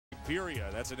Siberia.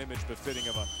 That's an image befitting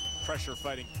of a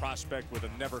pressure-fighting prospect with a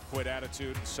never-quit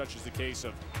attitude, such is the case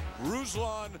of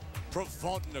Ruslan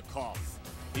Provodnikov.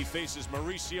 He faces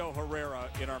Mauricio Herrera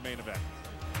in our main event.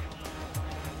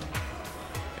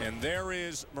 And there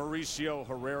is Mauricio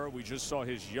Herrera. We just saw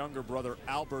his younger brother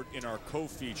Albert in our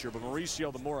co-feature, but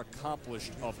Mauricio, the more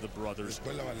accomplished of the brothers,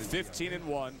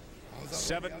 15-1,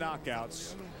 7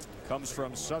 knockouts, comes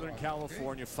from Southern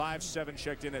California, 5'7",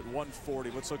 checked in at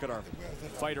 140. Let's look at our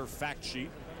fighter fact sheet.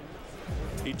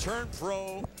 He turned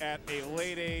pro at a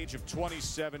late age of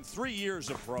 27, 3 years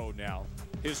of pro now.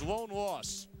 His lone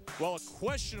loss, well, a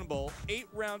questionable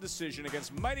 8-round decision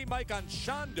against Mighty Mike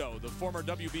Anchondo, the former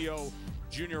WBO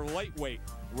junior lightweight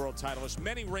world titleist.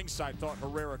 Many ringside thought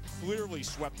Herrera clearly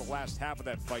swept the last half of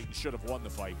that fight and should have won the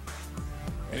fight.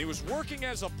 And he was working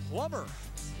as a plumber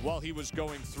while he was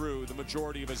going through the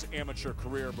majority of his amateur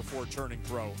career before turning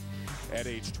pro at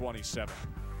age 27.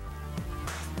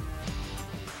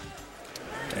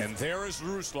 And there is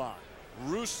Ruslan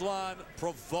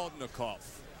Provodnikov,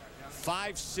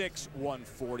 5'6",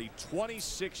 140,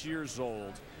 26 years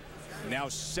old, now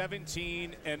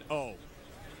 17-0.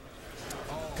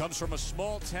 Comes from a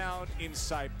small town in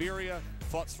Siberia,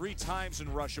 fought 3 times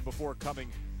in Russia before coming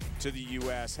to the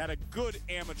U.S. Had a good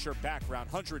amateur background,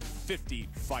 150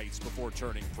 fights before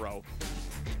turning pro.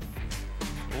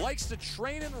 Likes to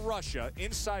train in Russia,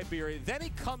 in Siberia. Then he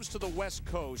comes to the West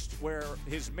Coast where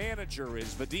his manager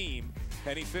is Vadim,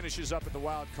 and he finishes up at the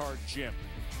Wild Card Gym.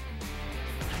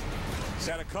 He's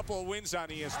had a couple of wins on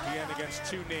ESPN against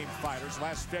 2 named fighters.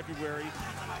 Last February,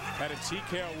 had a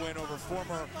TKO win over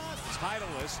former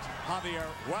titleist Javier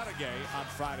Guaragay on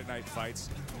Friday Night Fights.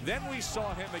 Then we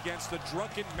saw him against the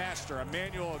drunken master,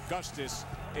 Emmanuel Augustus,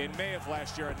 in May of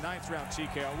last year, a 9th-round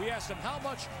TKO. We asked him how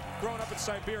much growing up in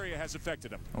Siberia has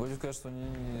affected him.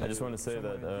 I just want to say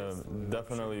that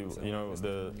definitely, you know,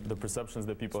 the perceptions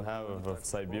that people have of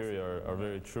Siberia are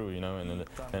very true, you know,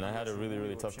 and I had a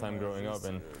really tough time growing up,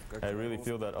 and I really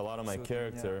feel that a lot of my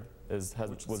character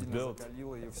was built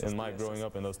in my growing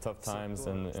up in those tough times,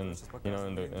 and you know,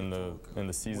 in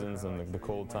the seasons and the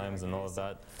cold times and all of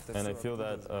that. And I feel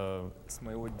that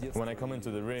when I come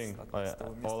into the ring,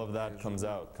 all of that comes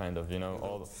out, kind of, you know,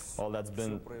 all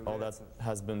that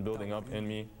has been building up in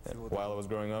me while I was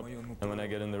growing up, and when I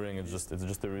get in the ring, it's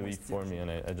just a relief for me,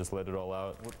 and I just let it all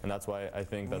out, and that's why I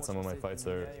think that some of my fights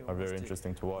are very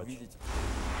interesting to watch.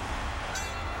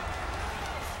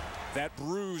 That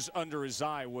bruise under his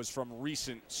eye was from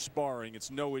recent sparring. It's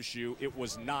no issue. It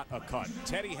was not a cut.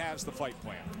 Teddy has the fight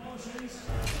plan.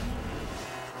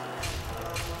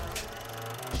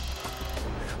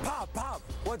 Pop,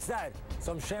 what's that?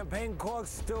 Some champagne corks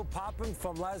still popping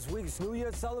from last week's New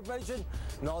Year's celebration?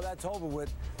 No, that's over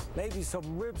with. Maybe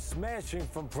some rib smashing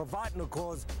from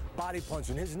Provodnikov's body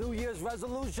punching. His New Year's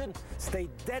resolution? Stay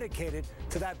dedicated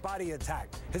to that body attack.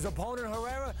 His opponent,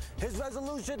 Herrera, his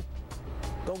resolution?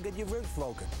 Don't get your ribs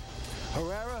broken.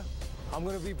 Herrera, I'm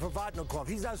going to be Provodnikov.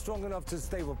 He's not strong enough to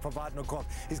stay with Provodnikov.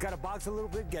 He's got to box a little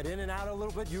bit, get in and out a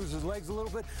little bit, use his legs a little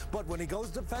bit. But when he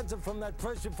goes defensive from that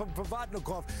pressure from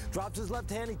Provodnikov, drops his left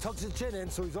hand, he tucks his chin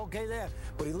in, so he's okay there.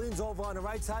 But he leans over on the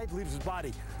right side, leaves his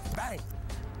body. Bang!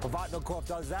 Provodnikov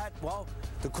does that. Well,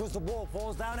 the crystal ball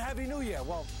falls down. Happy New Year.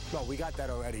 Well, no, we got that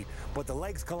already. But the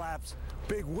legs collapse.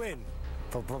 Big win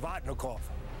for Provodnikov.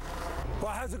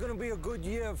 Well, how's it going to be a good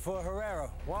year for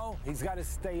Herrera? Well, he's got to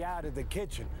stay out of the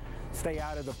kitchen. Stay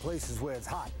out of the places where it's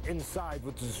hot. Inside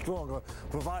with the stronger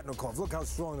Provodnikov. Look how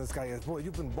strong this guy is. Boy,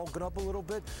 you've been bulking up a little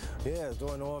bit? Yeah,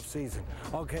 during the off-season.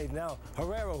 Okay, now,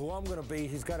 Herrera, who I'm going to be,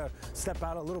 he's got to step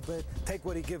out a little bit, take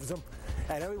what he gives him,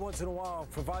 and every once in a while,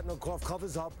 Provodnikov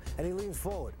covers up, and he leans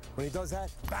forward. When he does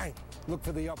that, bang, look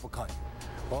for the uppercut.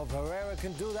 Well, if Herrera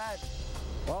can do that,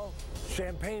 well,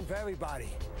 champagne for everybody.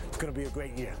 It's going to be a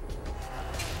great year.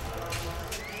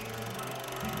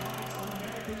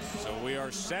 So we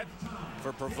are set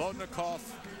for Provodnikov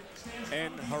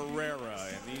and Herrera,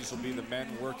 and these will be the men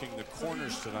working the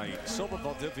corners tonight. Silva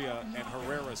Valdivia and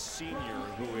Herrera Sr.,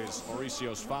 who is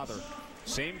Mauricio's father.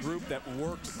 Same group that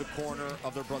worked the corner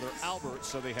of their brother Albert,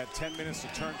 so they had 10 minutes to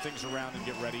turn things around and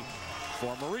get ready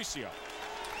for Mauricio.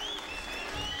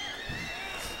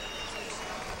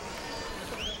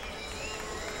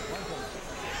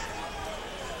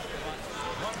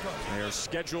 They are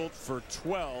scheduled for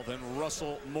 12, and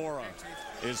Russell Mora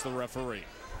is the referee.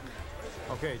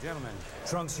 Okay, gentlemen,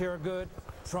 trunks here are good,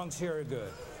 trunks here are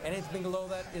good. Anything below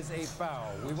that is a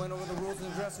foul. We went over the rules in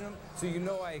the dressing room, so you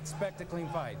know I expect a clean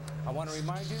fight. I want to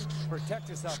remind you, protect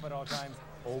yourself at all times,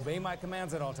 obey my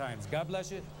commands at all times. God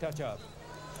bless you, touch up.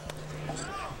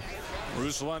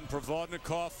 Ruslan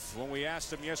Provodnikov, when we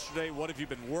asked him yesterday, what have you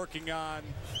been working on?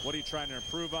 What are you trying to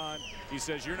improve on? He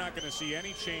says, you're not going to see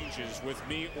any changes with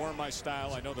me or my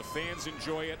style. I know the fans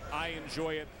enjoy it. I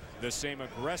enjoy it. The same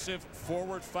aggressive,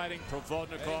 forward-fighting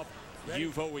Provodnikov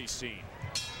you've always seen.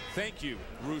 Thank you,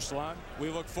 Ruslan. We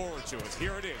look forward to it.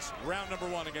 Here it is, round number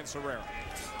 1 against Herrera.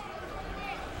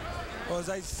 Well, as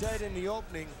I said in the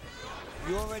opening,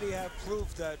 you already have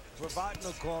proof that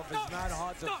Provodnikov is not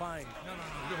hard to find.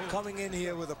 Coming in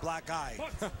here with a black eye.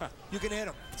 You can hit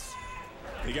him.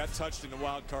 He got touched in the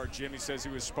wild card, Jim. He says he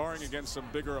was sparring against some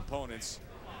bigger opponents,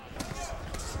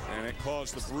 and it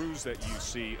caused the bruise that you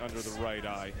see under the right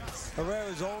eye.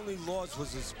 Herrera's only loss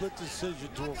was a split decision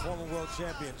to a former world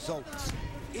champion. So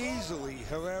easily,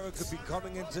 Herrera could be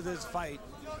coming into this fight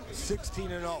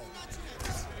 16-0.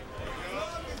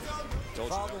 Told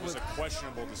you it was a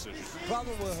questionable decision.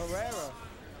 Problem with Herrera,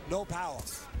 no power.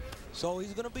 So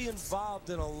he's going to be involved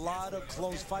in a lot of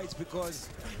close fights because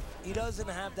he doesn't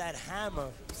have that hammer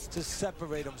to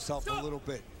separate himself a little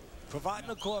bit.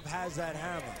 Provodnikov has that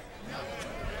hammer.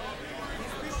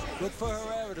 Look for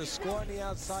Herrera to score on the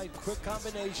outside, quick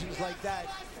combinations like that,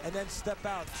 and then step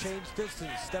out, change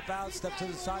distance, step out, step to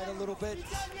the side a little bit,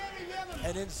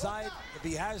 and inside, if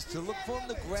he has to, look for him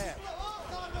to grab.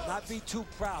 Not be too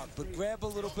proud, but grab a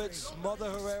little bit, smother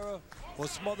Herrera, or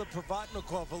smother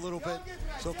Provodnikov a little bit,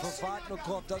 so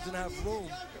Provodnikov doesn't have room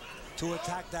to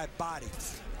attack that body.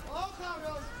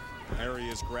 Harry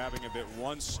is grabbing a bit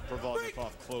once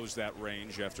Provodnikov closed that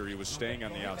range after he was staying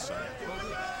on the outside.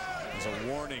 There's a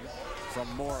warning from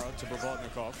Mora to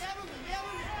Provodnikov.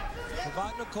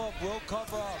 Provodnikov will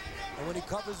cover up, and when he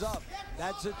covers up,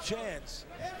 that's a chance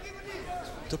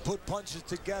to put punches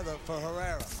together for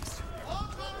Herrera.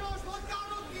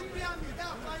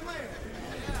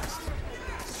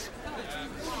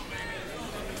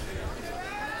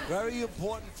 Very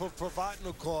important for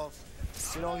Provodnikov.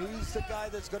 You know, he's the guy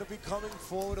that's going to be coming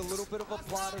forward, a little bit of a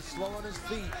plotter, slow on his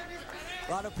feet.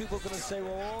 A lot of people are going to say,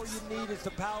 well, all you need is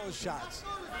the power shots,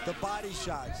 the body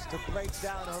shots to break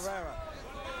down Herrera.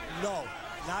 No,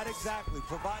 not exactly.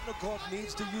 Provodnikov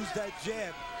needs to use that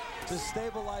jab to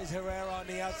stabilize Herrera on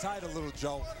the outside a little,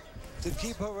 Joe, to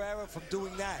keep Herrera from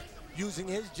doing that, using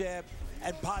his jab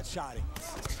and pot shotting.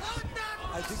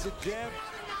 I think the jab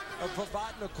of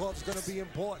Provodnikov is going to be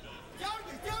important.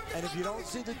 And if you don't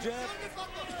see the jab,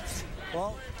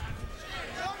 well,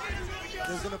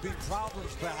 there's going to be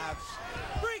problems perhaps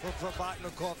for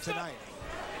Provodnikov tonight.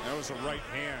 That was a right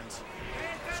hand.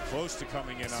 It's close to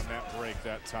coming in on that break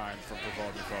that time from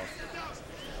Provodnikov.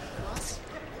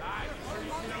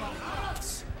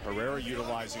 Herrera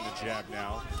utilizing the jab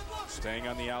now, staying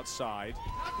on the outside.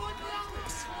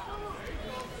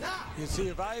 You see,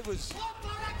 if I was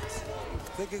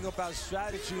thinking about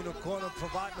strategy in the corner of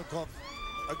Provodnikov,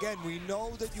 again, we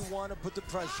know that you want to put the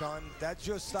pressure on. That's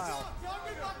your style.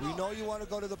 We know you want to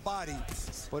go to the body.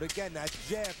 But again, that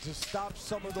jab to stop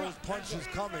some of those punches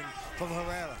coming from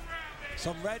Herrera.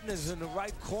 Some redness in the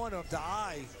right corner of the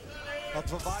eye of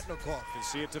Provodnikov. You can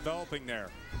see it developing there.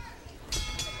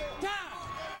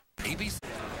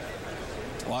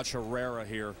 Watch Herrera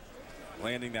here,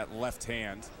 landing that left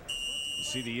hand. You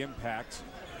see the impact.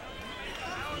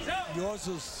 You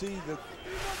also see the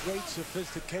great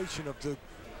sophistication of the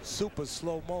super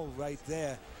slow-mo right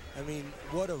there. I mean,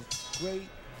 what a great,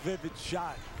 vivid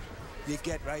shot you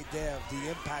get right there of the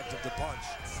impact of the punch.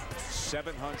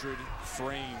 700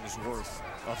 frames worth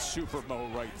of super-mo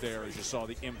right there as you saw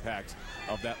the impact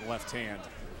of that left hand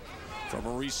from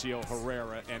Mauricio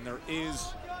Herrera. And there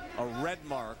is a red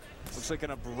mark, looks like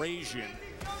an abrasion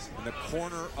in the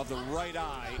corner of the right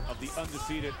eye of the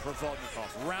undefeated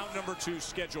Provodnikov. Round number 2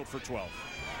 scheduled for 12.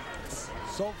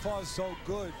 So far, so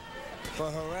good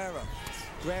for Herrera.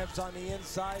 Grabs on the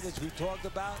inside, as we talked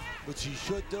about, which he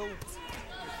should do.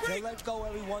 They let go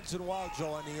every once in a while,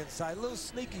 Joe, on the inside. A little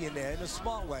sneaky in there, in a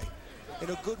smart way, in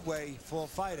a good way for a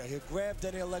fighter. He'll grab,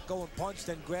 then he'll let go and punch,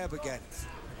 then grab again.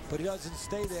 But he doesn't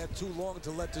stay there too long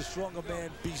to let the stronger man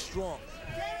be strong.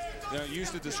 You know, use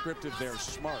the descriptive there,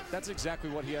 smart. That's exactly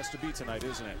what he has to be tonight,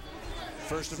 isn't it?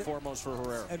 First and foremost for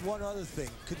Herrera. And one other thing,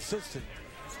 consistent.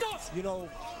 You know,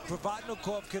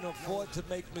 Provodnikov can afford to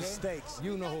make mistakes.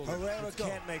 You know, Herrera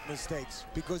can't make mistakes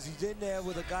because he's in there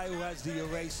with a guy who has the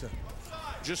eraser.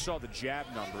 Just saw the jab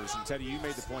numbers, and Teddy, you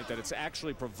made the point that it's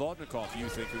actually Provodnikov, you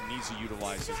think, who needs to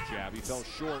utilize his jab. He fell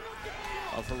short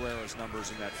of Herrera's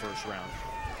numbers in that first round.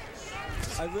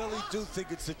 I really do think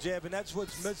it's the jab, and that's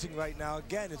what's missing right now.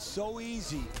 Again, it's so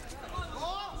easy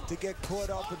to get caught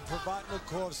up in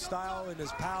Provodnikov's style and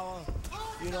his power.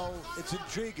 You know, it's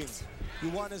intriguing. You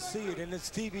want to see it, and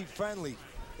it's TV friendly.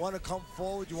 want to come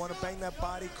forward, you want to bang that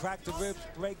body, crack the ribs,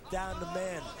 break down the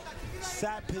man,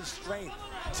 sap his strength,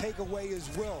 take away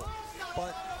his will.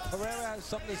 But Herrera has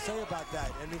something to say about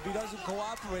that. And if he doesn't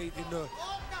cooperate in the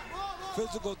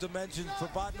physical dimensions,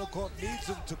 Provodnikov needs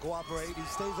him to cooperate. He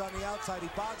stays on the outside, he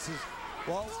boxes.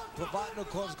 Well,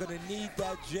 Provodnikov's going to need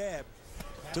that jab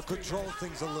to control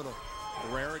things a little.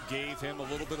 Herrera gave him a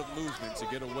little bit of movement to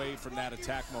get away from that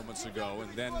attack moments ago,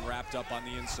 and then wrapped up on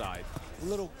the inside. A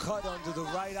little cut under the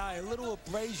right eye, a little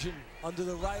abrasion under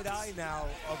the right eye now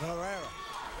of Herrera.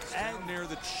 And near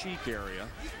the cheek area.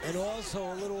 And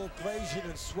also a little abrasion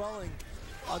and swelling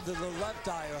under the left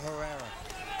eye of Herrera.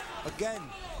 Again,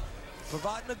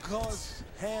 Provodnikov's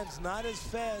hands not as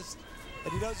fast,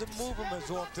 and he doesn't move them as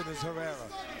often as Herrera.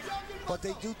 But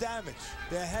they do damage.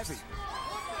 They're heavy.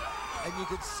 And you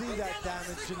can see that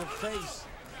damage in the face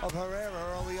of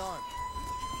Herrera early on.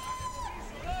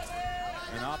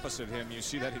 And opposite him, you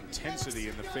see that intensity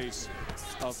in the face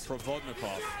of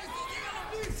Provodnikov.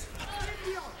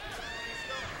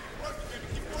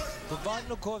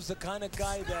 Provodnikov's the kind of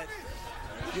guy that,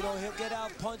 you know, he'll get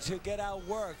out punched, he'll get out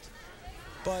worked,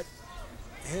 but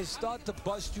he'll start to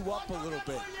bust you up a little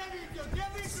bit.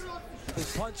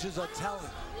 His punches are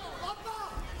telling.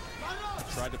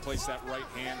 Tried to place that right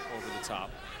hand over the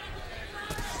top.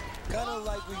 Kind of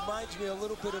like reminds me a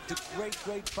little bit of the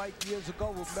great fight years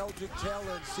ago with Meldrick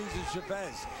Taylor and Cesar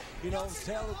Chavez. You know,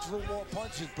 Taylor threw more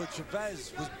punches, but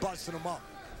Chavez was busting them up.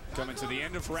 Coming to the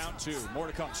end of round 2. More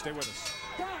to come. Stay with us.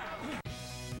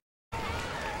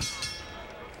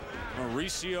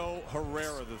 Mauricio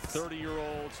Herrera, the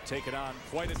 30-year-old, taking on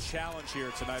quite a challenge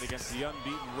here tonight against the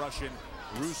unbeaten Russian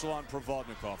Ruslan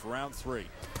Provodnikov. Round 3.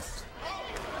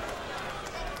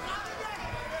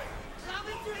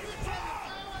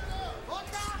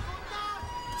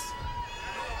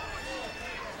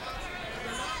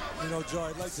 You know, Joe,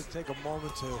 I'd like to take a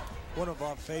moment to one of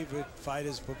our favorite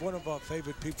fighters, but one of our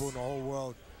favorite people in the whole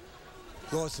world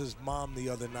lost his mom the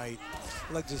other night.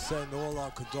 I'd like to send all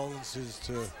our condolences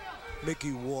to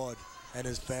Mickey Ward and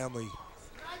his family.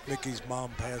 Mickey's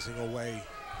mom passing away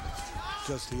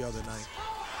just the other night.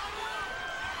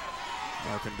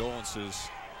 Our condolences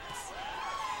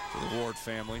to the Ward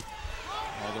family,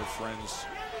 all their friends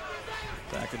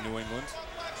back in New England.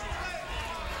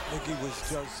 Mickey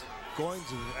was just going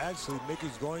to, actually,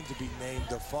 Mickey's going to be named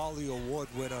the Farley Award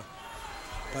winner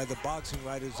by the Boxing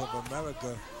Writers of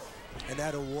America. And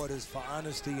that award is for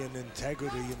honesty and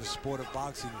integrity in the sport of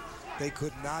boxing. They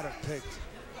could not have picked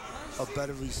a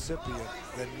better recipient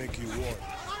than Mickey Ward.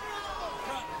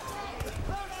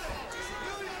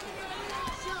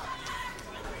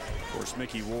 Of course,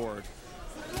 Mickey Ward,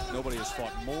 nobody has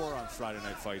fought more on Friday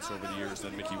Night Fights over the years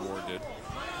than Mickey Ward did.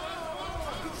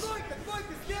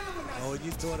 Oh, when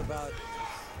you thought about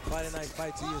Friday Night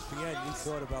Fights ESPN, you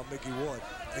thought about Mickey Ward,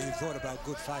 and you thought about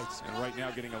good fights. And right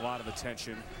now getting a lot of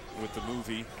attention with the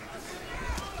movie,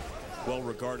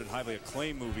 well-regarded, highly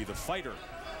acclaimed movie, The Fighter,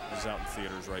 is out in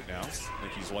theaters right now.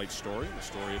 Mickey's life story, the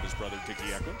story of his brother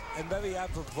Dickie Eklund. And very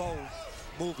apropos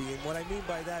movie, and what I mean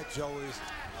by that, Joe, is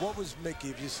what was Mickey?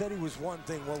 If you said he was one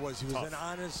thing, what was he? He was an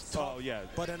honest, tough,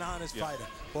 but an honest fighter.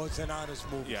 Well, it's an honest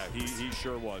movie. Yeah, he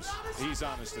sure was. He's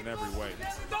honest in every way.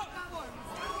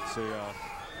 It's a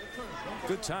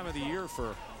good time of the year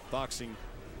for boxing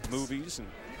movies and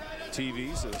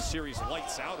TVs. The series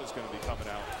Lights Out is going to be coming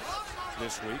out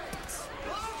this week.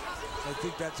 I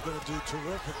think that's going to do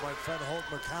terrific. My friend Holt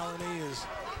McCallany is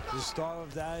the star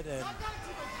of that, and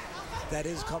that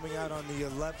is coming out on the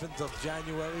 11th of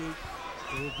January.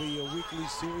 It will be a weekly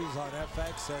series on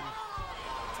FX, and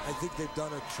I think they've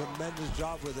done a tremendous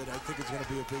job with it. I think it's going to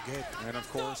be a big hit. And of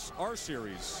course, our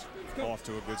series off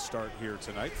to a good start here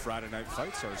tonight. Friday Night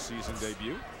Fights, our season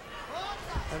debut.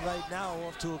 And right now,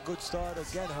 off to a good start.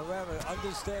 Again, Herrera,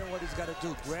 understand what he's got to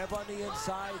do. Grab on the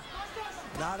inside,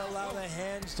 not allow the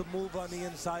hands to move on the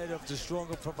inside of the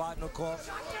stronger Provodnikov,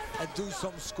 and do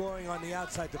some scoring on the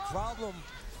outside. The problem,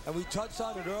 and we touched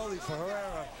on it early for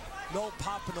Herrera, no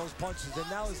pop in those punches, and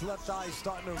now his left eye is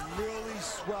starting to really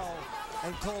swell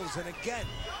and close. And again,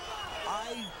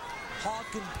 I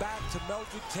harken back to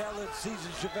Meldrick Taylor and Cesar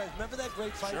Chavez. Remember that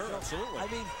great fight? Sure, absolutely. I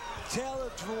mean, Taylor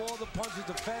threw all the punches,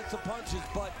 the faster punches,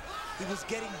 but he was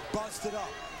getting busted up.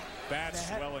 Bad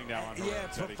swelling now on Herrera.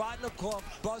 Yeah, Provodnikov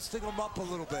busting him up a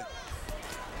little bit.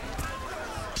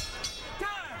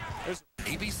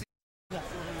 ABC.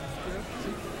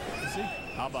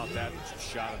 How about that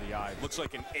shot of the eye? Looks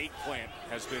like an eggplant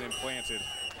has been implanted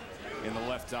in the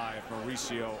left eye of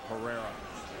Mauricio Herrera.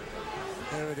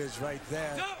 There it is right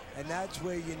there. And that's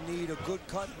where you need a good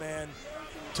cut man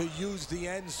to use the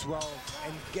end swell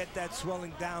and get that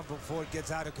swelling down before it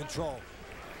gets out of control.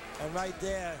 And right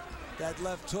there, that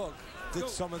left hook did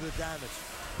some of the damage.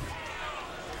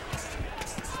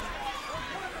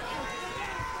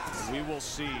 We will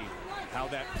see how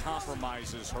that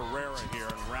compromises Herrera here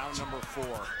in round number 4.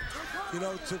 You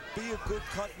know, to be a good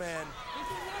cut man,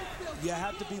 you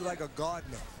have to be like a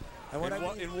gardener. And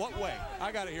in what way?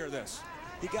 I got to hear this.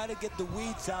 You got to get the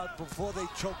weeds out before they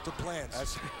choke the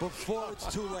plants, before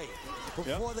it's too late,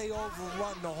 before they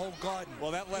overrun the whole garden. Well,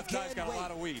 that left guy's got a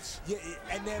lot of weeds. Yeah,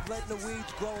 and they're letting the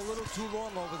weeds grow a little too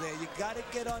long over there. You got to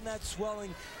get on that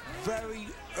swelling very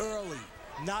early,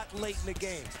 not late in the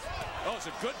game. Oh, it's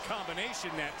a good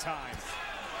combination that time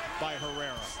by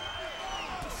Herrera.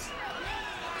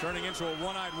 Turning into a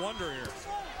one-eyed wonder here.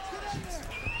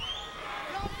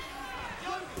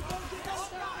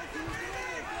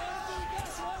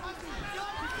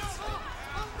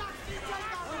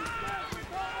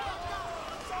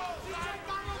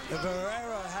 If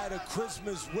Herrera had a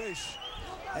Christmas wish,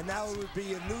 and now it would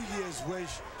be a New Year's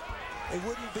wish, it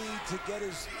wouldn't be to get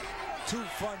his 2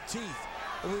 front teeth.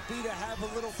 It would be to have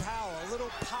a little power, a little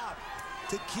pop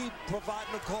to keep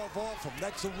Provodnikov off him.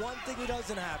 That's the one thing he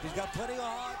doesn't have. He's got plenty of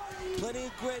heart, plenty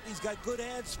of grit, he's got good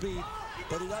hand speed,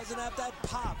 but he doesn't have that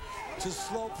pop to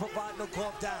slow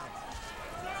Provodnikov down.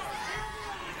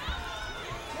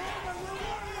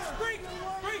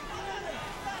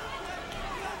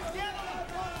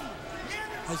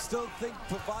 I still think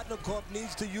Provodnikov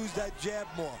needs to use that jab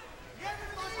more.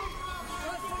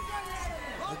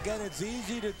 Again, it's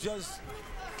easy to just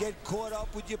get caught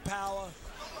up with your power,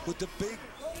 with the big,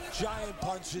 giant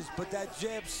punches, but that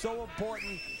jab's so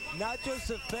important, not just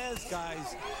the fast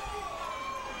guys,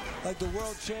 like the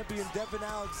world champion Devin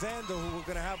Alexander, who we're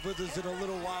going to have with us in a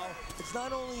little while. It's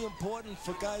not only important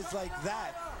for guys like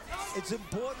that, it's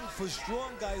important for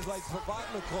strong guys like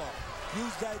Provodnikov.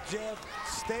 Use that jab,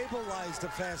 stabilize the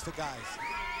faster guys.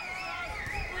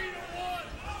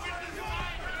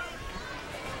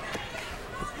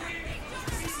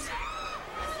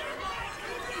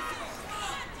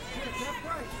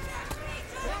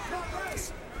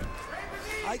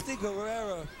 I think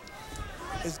Herrera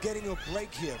is getting a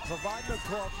break here.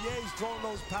 Provodnikov, yeah, he's throwing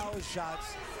those power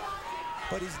shots,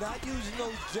 but he's not using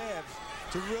those jabs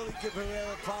to really give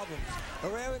Herrera problems.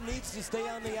 Herrera needs to stay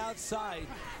on the outside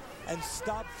and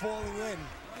stop falling in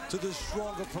to the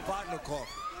stronger Provodnikov.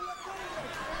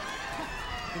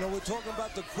 You know, we're talking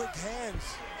about the quick hands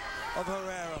of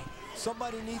Herrera.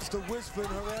 Somebody needs to whisper in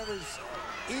Herrera's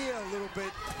ear a little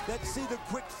bit. Let's see the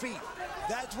quick feet.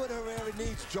 That's what Herrera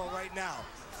needs, Joe, right now.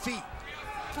 Feet.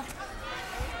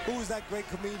 Who was that great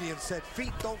comedian said,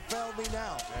 feet don't fail me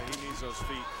now? Yeah, he needs those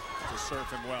feet to serve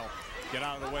him well. Get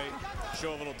out of the way,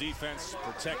 show a little defense,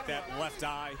 protect that left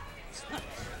eye.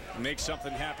 Make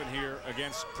something happen here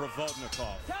against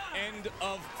Provodnikov. End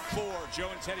of 4. Joe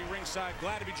and Teddy ringside.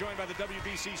 Glad to be joined by the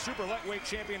WBC super lightweight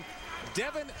champion,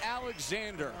 Devin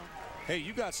Alexander. Hey,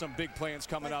 you got some big plans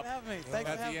coming up at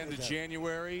the end of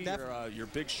January. Your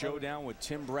big showdown with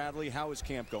Tim Bradley. How is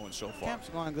camp going so far? Camp's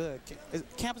going good.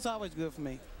 Camp is always good for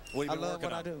me. What have you been I love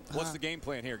working what on? I do. What's the game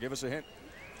plan here? Give us a hint.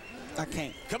 I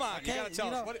can't. Come on, you gotta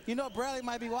tell us. You know, Bradley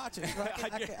might be watching. So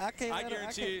I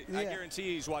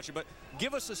guarantee he's watching. But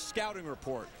give us a scouting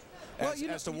report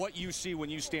as to what you see when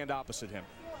you stand opposite him.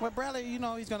 Well, Bradley, you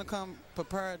know, he's going to come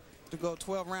prepared to go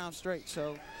 12 rounds straight.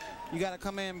 So you got to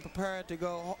come in prepared to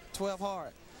go 12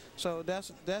 hard. So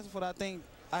that's what I think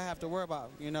I have to worry about.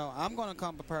 You know, I'm going to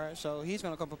come prepared, so he's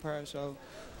going to come prepared. So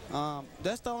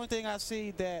that's the only thing I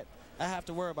see that I have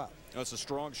to worry about. It's a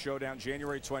strong showdown,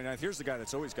 January 29th. Here's the guy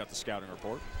that's always got the scouting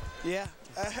report. Yeah.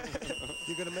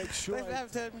 You're going to make sure.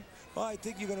 Well, I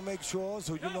think you're going to make sure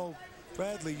also, you know,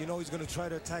 Bradley, you know he's going to try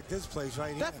to attack this place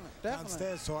right here.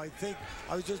 Downstairs. So I think,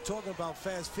 I was just talking about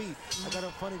fast feet. I got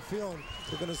a funny feeling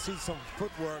we're going to see some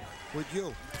footwork with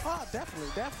you. Oh, definitely.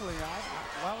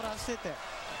 Why would I sit there?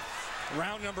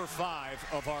 Round number 5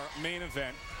 of our main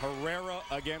event, Herrera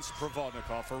against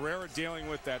Provodnikov. Herrera dealing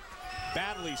with that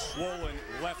badly swollen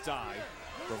left eye.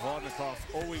 Provodnikov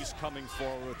always coming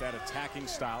forward with that attacking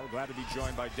style. Glad to be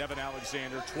joined by Devin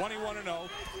Alexander, 21-0.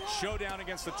 Showdown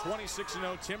against the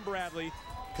 26-0 Tim Bradley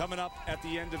coming up at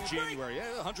the end of January.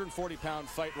 A 140-pound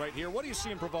fight right here. What do you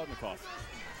see in Provodnikov?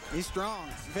 He's strong,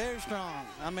 very strong.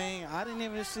 I mean, I didn't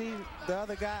even see the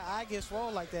other guy eye get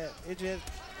swollen like that. It just,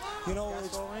 you know,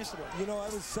 I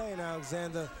was saying,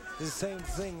 Alexander, the same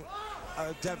thing,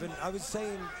 Devin. I was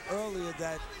saying earlier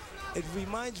that it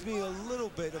reminds me a little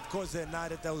bit, of course, they're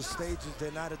not at those stages, they're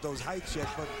not at those heights yet,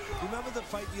 but remember the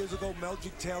fight years ago,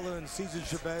 Meldrick Taylor and Cesar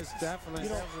Chavez? Definitely. You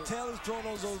know, Taylor's throwing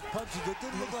those punches. It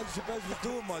didn't look like Chavez was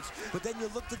doing much, but then you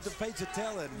looked at the face of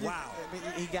Taylor and wow.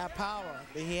 He got power.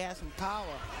 He has some power,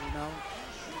 you know.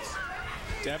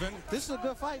 Devin, this is a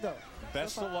good fight, though.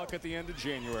 best of luck at the end of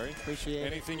January. Appreciate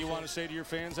it. Anything you want to say to your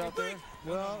fans out there?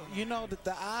 Well, you know that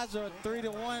the odds are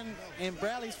 3-1 in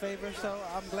Bradley's favor, so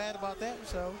I'm glad about that.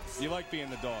 So You like being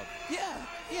the dog?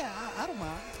 yeah, I don't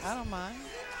mind. I don't mind.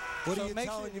 What So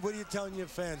are you telling your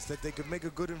fans, that they could make a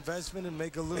good investment and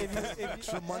make a little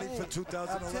extra money for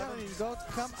 2011? I'm telling you,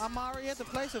 come. I'm already at the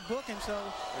place of booking, so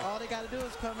all they got to do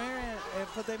is come here and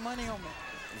put their money on me.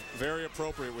 Very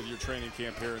appropriate with your training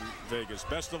camp here in Vegas.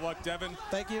 Best of luck, Devin.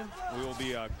 Thank you. We will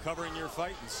be covering your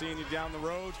fight and seeing you down the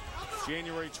road,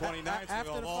 January 29th.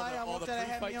 After the fight, I want that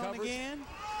to have me on again.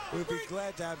 We'll be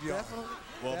glad to have you Definitely.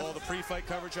 We'll have all the pre-fight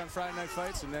coverage on Friday Night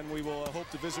Fights, and then we will hope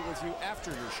to visit with you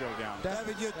after your showdown.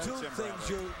 David, you're two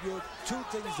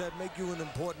things that make you an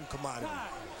important commodity.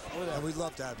 And we'd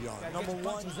love to have you on. Number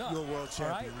one, you're a world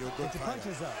champion. You're a good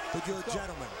fighter. But you're a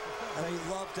gentleman. And we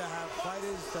love to have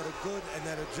fighters that are good and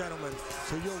that are gentlemen.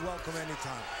 So you're welcome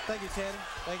anytime. Thank you, Teddy.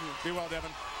 Thank you. Be well,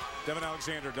 Devin. Devin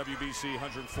Alexander, WBC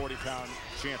 140-pound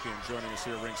champion, joining us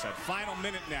here ringside. Final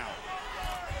minute now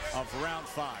of round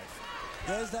 5.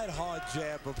 There's that hard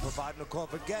jab of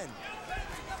Provodnikov again.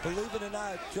 Believe it or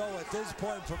not, Joe, at this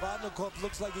point, Provodnikov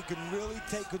looks like he can really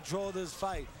take control of this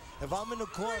fight. If I'm in the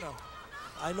corner,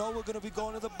 I know we're going to be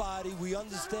going to the body. We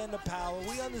understand the power.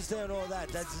 We understand all that.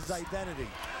 That's his identity.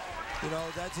 You know,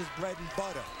 that's his bread and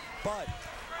butter. But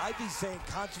I'd be saying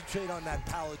concentrate on that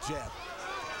power jab.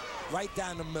 Right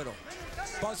down the middle.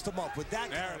 Bust him up with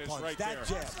that kind of punch, right that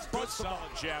there. jab. Good solid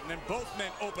jab. And then both men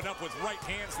open up with right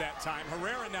hands that time.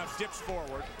 Herrera now dips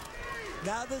forward.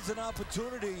 Now there's an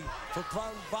opportunity for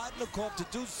Provodnikov to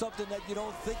do something that you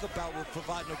don't think about with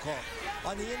Provodnikov.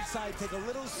 On the inside, take a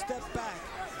little step back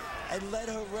and let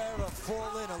Herrera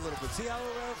fall in a little bit. See how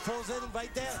Herrera falls in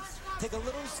right there? Take a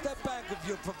little step back of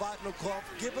your Provodnikov,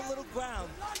 give a little ground,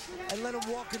 and let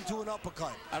him walk into an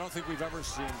uppercut. I don't think we've ever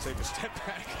seen him take a step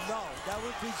back. No, that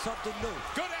would be something new.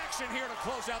 Good action here to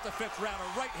close out the 5th round.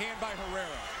 A right hand by Herrera.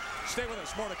 Stay with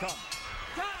us. More to come.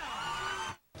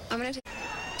 I'm going to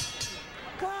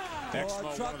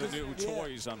Expo, one of the new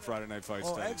toys on Friday Night Fights.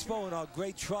 Expo and our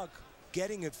great truck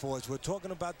getting it for us. We're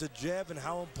talking about the jab and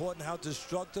how important, how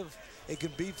destructive it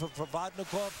can be for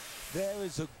Provodnikov. There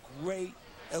is a great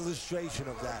illustration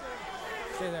of that.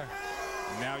 Stay there.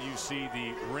 Now you see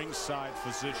the ringside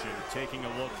physician taking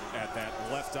a look at that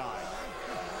left eye.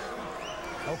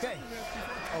 Okay.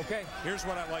 Okay. Here's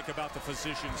what I like about the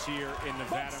physicians here in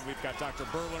Nevada. We've got Dr.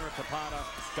 Berliner, Capata,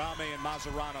 Game, and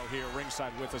Mazzarano here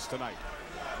ringside with us tonight.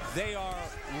 They are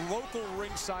local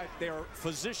ringside. They are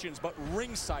physicians, but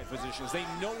ringside physicians. They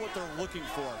know what they're looking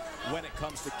for when it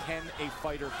comes to can a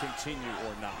fighter continue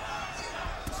or not.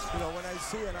 You know, when I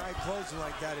see an eye closing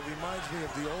like that, it reminds me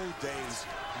of the old days,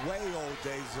 way old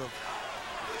days of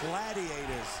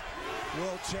gladiators,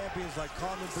 world champions like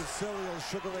Carmen Basilio,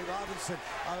 Sugar Ray Robinson.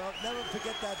 I'll never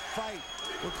forget that fight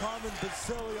with Carmen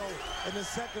Basilio in the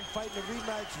second fight in the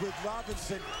rematch with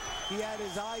Robinson. He had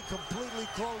his eye completely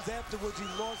closed. Afterwards, he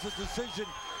lost the decision.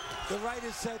 The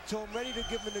writer said to him, ready to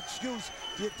give him an excuse,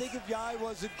 do you think if your eye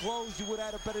wasn't closed, you would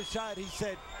have had a better shot? He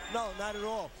said, no, not at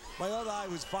all. My other eye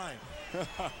was fine.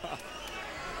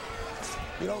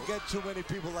 You don't get too many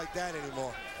people like that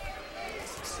anymore.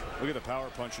 Look at the power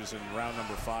punches in round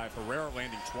number 5. Herrera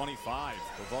landing 25.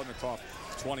 Provodnikov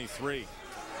 23.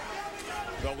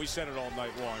 Well, we said it all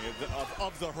night long.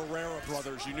 Of the Herrera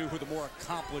brothers, you knew who the more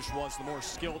accomplished was, the more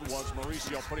skilled was.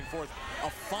 Mauricio putting forth a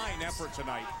fine effort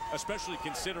tonight, especially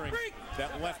considering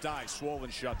that left eye swollen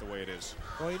shut the way it is.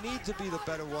 Well, he needs to be the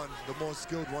better one, the more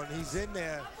skilled one. He's in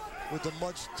there with a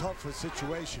much tougher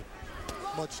situation,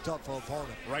 much tougher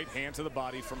opponent. Right hand to the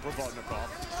body from Provodnikov.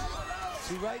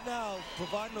 See, right now,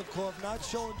 Provodnikov not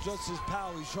showing just his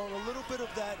power. He's showing a little bit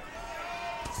of that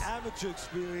amateur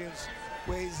experience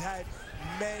where he's had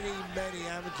many, many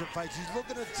amateur fights. He's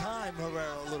looking to time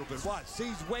Herrera a little bit. Watch, see,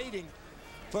 he's waiting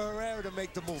for Herrera to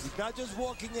make the move. He's not just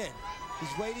walking in.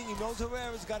 He's waiting. He knows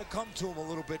Herrera's got to come to him a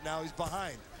little bit now. He's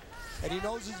behind. And he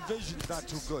knows his vision's not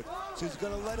too good. So he's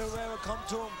going to let Herrera come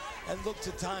to him and look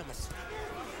to time him.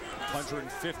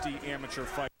 150 amateur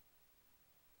fights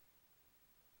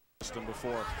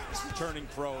before turning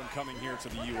pro and coming here to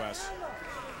the U.S.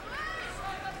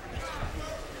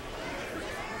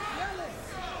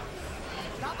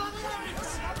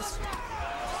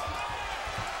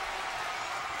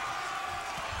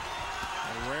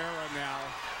 Herrera now,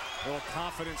 a little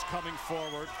confidence coming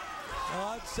forward. Well,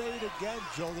 I'd say it again,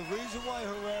 Joe. The reason why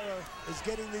Herrera is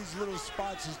getting these little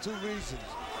spots is 2 reasons.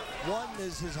 One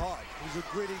is his heart. He's a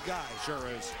gritty guy. Sure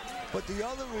is. But the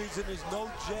other reason is no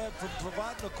jab from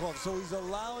Provodnikov, so he's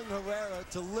allowing Herrera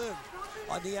to live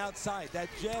on the outside. That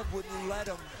jab wouldn't let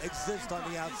him exist on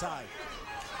the outside.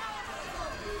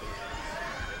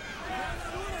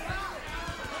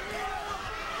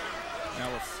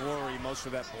 Now a flurry, most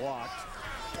of that blocked.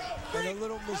 And a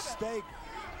little mistake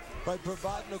by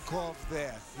Provodnikov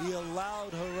there. He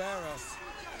allowed Herrera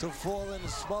to fall in and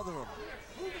smother him.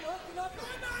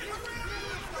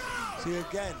 See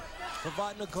again,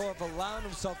 Provodnikov allowing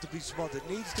himself to be smothered.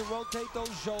 Needs to rotate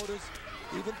those shoulders,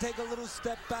 even take a little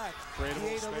step back,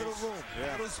 create a little room,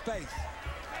 a little space.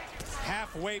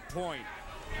 Halfway point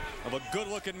of a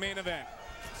good-looking main event.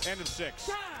 End of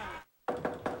 6.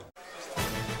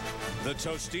 The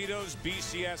Tostitos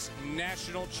BCS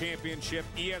National Championship,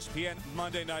 ESPN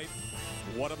Monday night.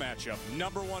 What a matchup.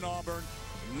 Number 1 Auburn,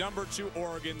 number 2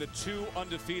 Oregon. The 2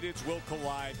 undefeateds will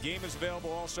collide. Game is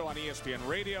available also on ESPN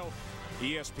Radio,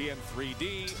 ESPN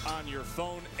 3D, on your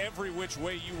phone, every which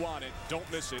way you want it.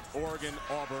 Don't miss it. Oregon,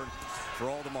 Auburn, for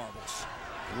all the marbles.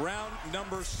 Round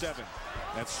number 7.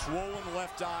 That swollen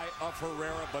left eye of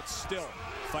Herrera, but still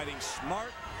fighting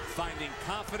smart, finding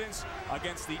confidence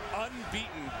against the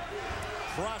unbeaten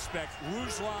prospect,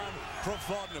 Ruslan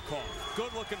Provodnikov.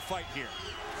 Good-looking fight here.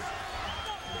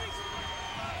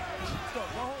 Let's go.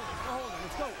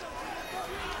 Let's go.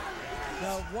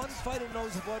 Now, one fighter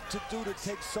knows what to do to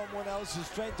take someone else's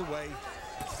strength away.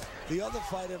 The other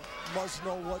fighter must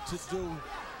know what to do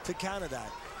to counter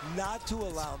that. Not to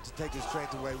allow him to take his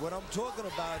strength away. What I'm talking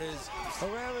about is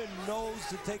Herrera knows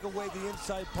to take away the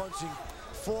inside punching,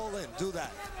 fall in, do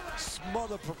that.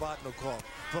 Smother Provodnikov.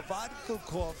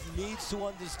 Provodnikov needs to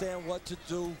understand what to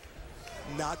do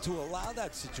not to allow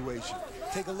that situation.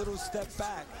 Take a little step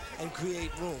back and create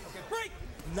room.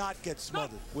 Not get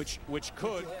smothered. Which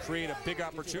could create a big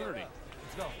opportunity.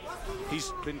 He's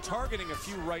been targeting a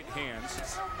few right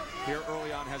hands here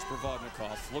early on, has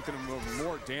Provodnikov, looking to move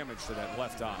more damage to that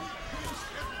left eye.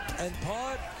 And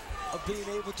part of being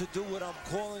able to do what I'm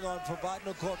calling on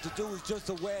Provodnikov to do is just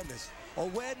awareness.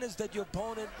 Awareness that your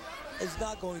opponent is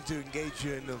not going to engage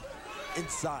you in the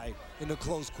inside, in the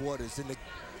close quarters, in the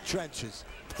trenches.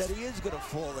 That he is going to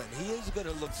fall in. He is going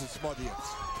to look to smother you.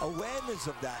 Awareness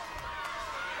of that.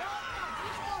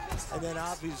 And then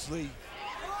obviously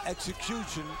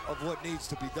execution of what needs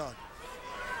to be done.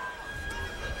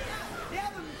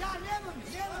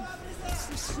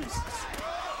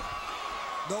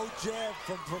 No jab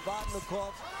from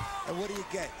Provodnikov, and what do you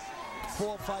get? 4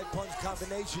 or 5 punch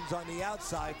combinations on the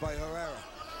outside by Herrera.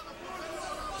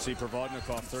 See,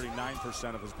 Provodnikov,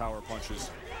 39% of his power punches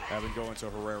have been going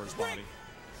to Herrera's body.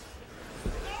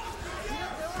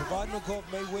 Provodnikov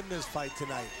may win this fight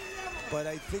tonight, but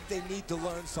I think they need to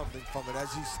learn something from it.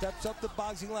 As he steps up the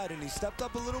boxing ladder, and he stepped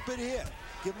up a little bit here,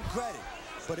 give him credit.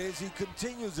 But as he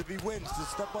continues, if he wins, to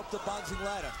step up the boxing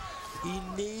ladder, he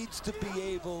needs to be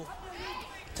able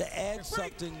to add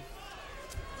something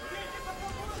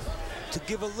to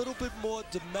give a little bit more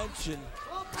dimension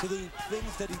to the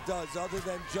things that he does other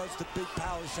than just the big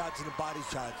power shots and the body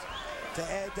shots. To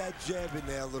add that jab in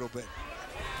there a little bit.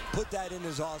 Put that in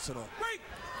his arsenal.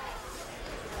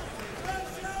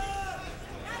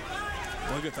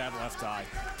 Look at that left eye.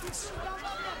 As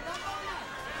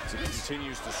it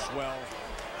continues to swell.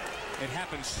 It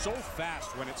happened so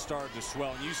fast when it started to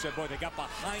swell. And you said, boy, they got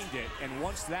behind it. And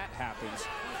once that happens,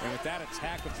 and with that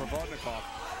attack of Provodnikov,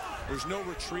 there's no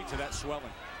retreat to that swelling.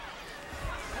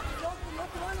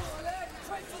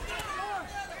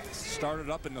 Started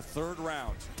up in the 3rd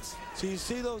round. So you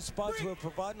see those spots where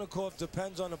Provodnikov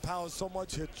depends on the power so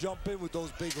much, he'll jump in with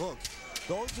those big hooks.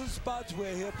 Those are spots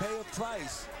where he'll pay a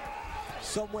price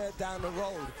somewhere down the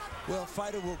road where a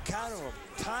fighter will counter him,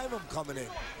 time him coming in.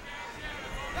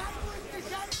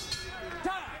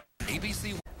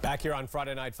 ABC. Back here on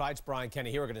Friday Night Fights, Brian Kenny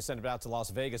here. We're going to send it out to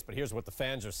Las Vegas, but here's what the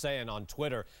fans are saying on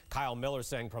Twitter. Kyle Miller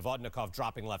saying Provodnikov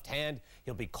dropping left hand.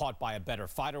 He'll be caught by a better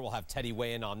fighter. We'll have Teddy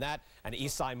weigh in on that. And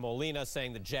Isai Molina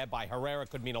saying the jab by Herrera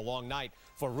could mean a long night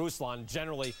for Ruslan.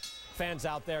 Generally, fans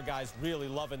out there, guys, really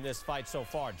loving this fight so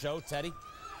far. Joe, Teddy?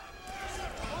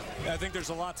 I think there's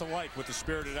a lot to like with the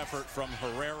spirited effort from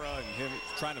Herrera and him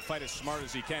trying to fight as smart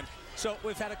as he can. So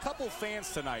we've had a couple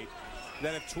fans tonight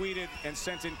that have tweeted and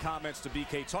sent in comments to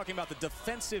BK talking about the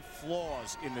defensive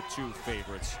flaws in the 2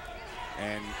 favorites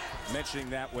and mentioning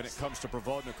that when it comes to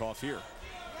Provodnikov here.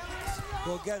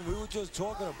 Well, again, we were just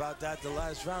talking about that the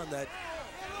last round, that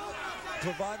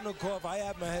Provodnikov, I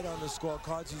have my head on the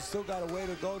scorecards. He's still got a way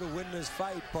to go to win this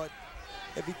fight, but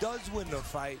if he does win the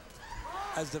fight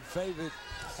as the favorite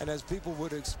and as people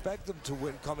would expect him to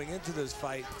win coming into this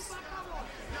fight,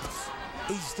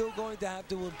 he's still going to have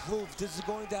to improve. This is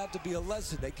going to have to be a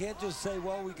lesson. They can't just say,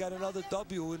 well, we got another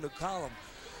W in the column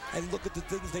and look at the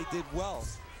things they did well.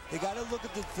 They got to look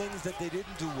at the things that they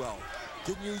didn't do well.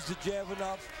 Didn't use the jab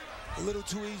enough. A little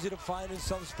too easy to find in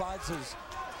some spots, as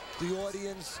the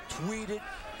audience tweeted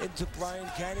into Brian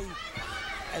Kenny.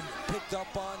 and picked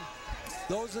up on.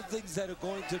 Those are things that are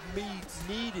going to be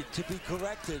needed to be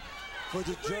corrected for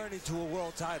the journey to a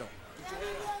world title.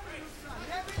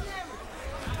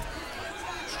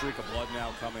 Streak of blood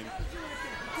now coming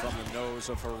from the nose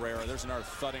of Herrera. There's another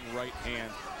thudding right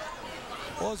hand.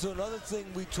 Also, another thing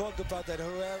we talked about that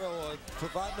Herrera or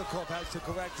Provodnikov has to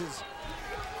correct is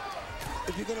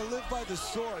if you're going to live by the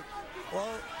sword, well,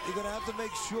 you're going to have to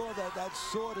make sure that that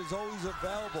sword is always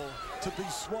available to be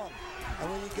swung. And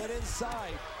when you get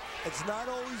inside, it's not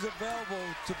always available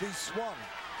to be swung.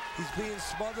 He's being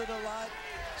smothered a lot.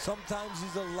 Sometimes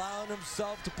he's allowing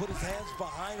himself to put his hands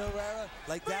behind Herrera,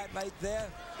 like that right there.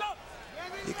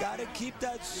 You got to keep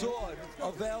that sword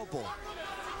available.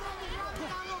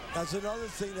 That's another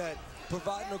thing that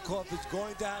Provodnikov is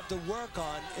going to have to work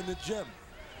on in the gym,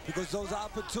 because those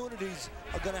opportunities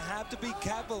are going to have to be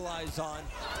capitalized on,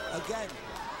 again,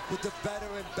 with the better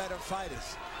and better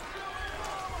fighters.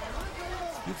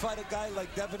 You fight a guy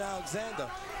like Devin Alexander,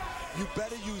 you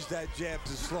better use that jab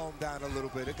to slow him down a little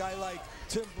bit. A guy like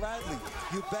Tim Bradley,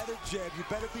 you better jab, you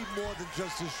better be more than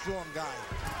just a strong guy.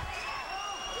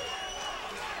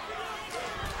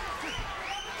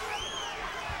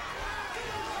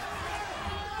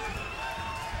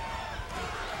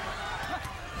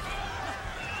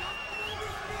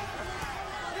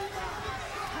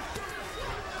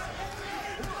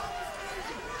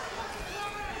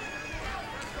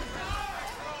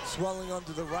 Swelling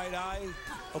under the right eye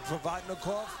of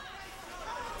Provodnikov.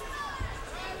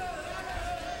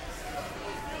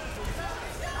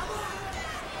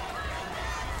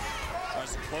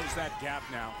 Tries to close that gap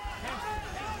now.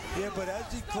 Yeah, but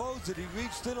as he closed it, he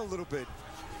reached in a little bit.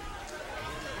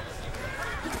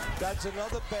 That's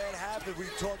another bad habit we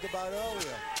talked about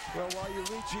earlier, where while you're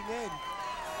reaching in,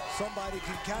 somebody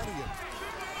can counter you.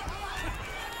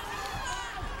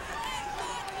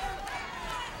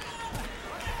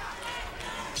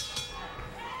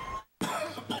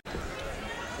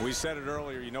 We said it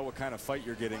earlier, you know what kind of fight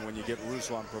you're getting when you get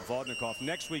Ruslan Provodnikov.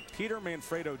 Next week, Peter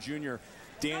Manfredo Jr.,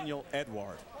 Daniel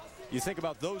Edward. You think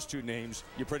about those two names,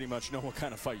 you pretty much know what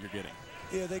kind of fight you're getting.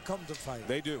 Yeah, they come to fight.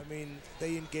 They do. I mean,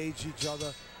 they engage each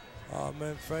other.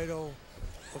 Manfredo,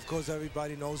 of course,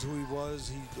 everybody knows who he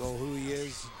was, or who he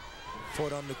is.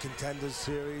 Fought on the Contenders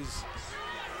Series.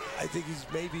 I think he's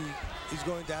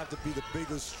going to have to be the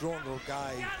bigger, stronger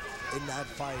guy in that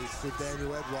fight with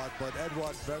Daniel Edward. But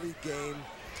Edward, very game,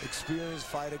 experienced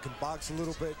fighter, can box a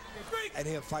little bit, and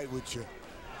he'll fight with you.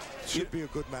 Should be a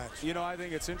good match. You know, I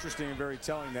think it's interesting and very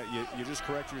telling that you just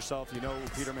correct yourself. You know who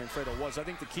Peter Manfredo was. I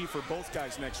think the key for both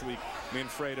guys next week,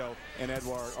 Manfredo and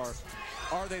Edward,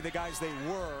 are they the guys they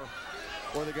were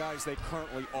or the guys they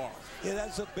currently are? Yeah,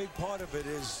 that's a big part of it,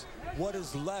 is what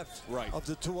is left of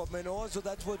the two of them. And also,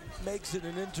 that's what makes it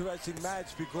an interesting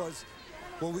match, because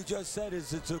what we just said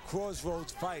is it's a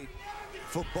crossroads fight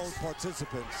for both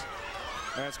participants.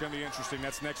 That's going to be interesting.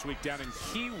 That's next week down in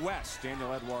Key West.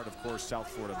 Daniel Edward, of course, South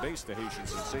Florida-based, the Haitian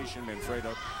sensation.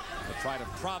 Manfredo, the pride of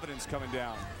Providence, coming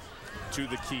down to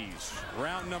the Keys.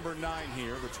 Round number 9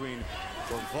 here between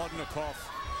Provodnikov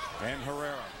and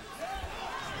Herrera.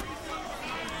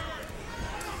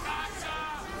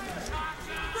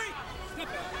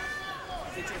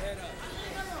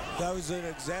 That was an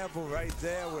example right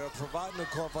there where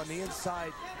Provodnikov on the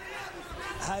inside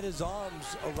had his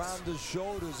arms around the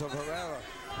shoulders of Herrera,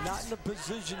 not in the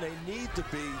position they need to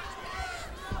be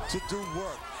to do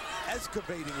work,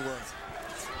 excavating work,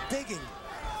 digging,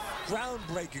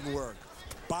 groundbreaking work,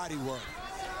 body work.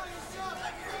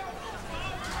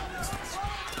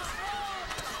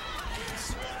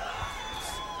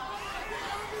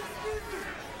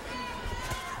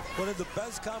 One of the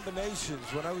best combinations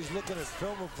when I was looking at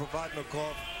film of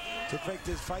Provodnikov to break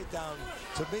this fight down,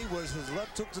 to me, was his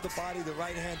left hook to the body, the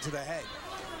right hand to the head.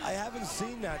 I haven't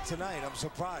seen that tonight. I'm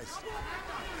surprised.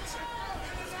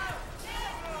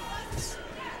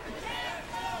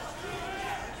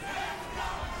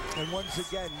 And once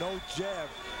again, no jab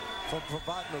from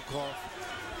Provodnikov,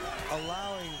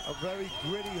 allowing a very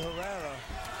gritty Herrera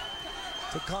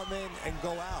to come in and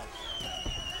go out.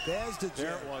 There's the jab.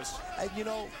 There it was. And you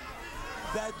know,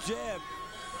 that jab,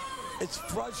 it's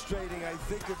frustrating, I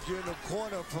think, if you're in the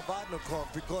corner of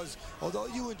Provodnikov, because although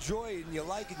you enjoy it and you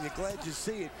like it and you're glad you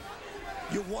see it,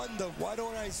 you wonder, why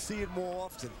don't I see it more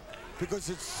often? Because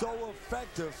it's so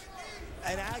effective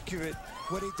and accurate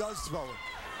when he does throw it.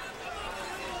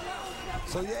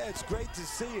 So yeah, it's great to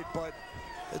see it, but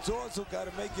it's also got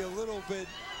to make you a little bit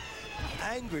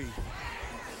angry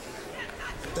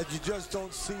that you just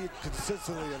don't see it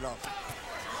consistently enough.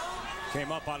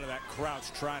 Came up out of that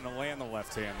crouch trying to land the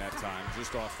left hand that time,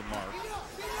 just off the mark.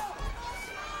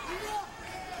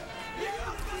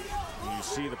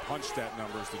 see the punch stat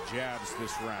numbers, the jabs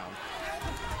this round.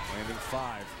 Landing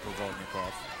 5 for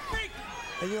Provodnikov.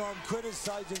 And you know, I'm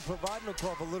criticizing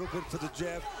Provodnikov a little bit for the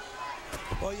jab.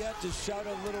 Well, you have to shout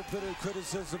a little bit of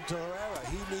criticism to Herrera.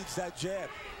 He needs that jab.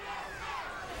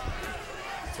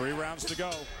 3 rounds to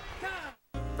go.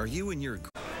 Are you in your...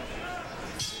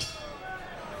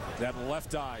 That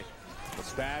left eye, the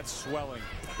bad swelling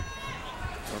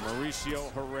for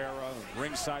Mauricio Herrera.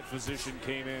 Ringside physician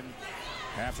came in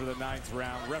after the 9th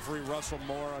round. Referee Russell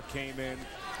Mora came in.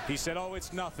 He said, oh,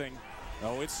 it's nothing.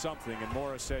 No, it's something. And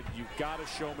Mora said, you've got to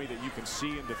show me that you can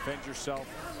see and defend yourself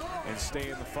and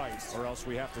stay in the fight, or else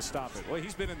we have to stop it. Well,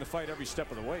 he's been in the fight every step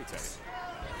of the way, Teddy.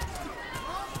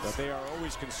 But they are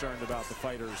always concerned about the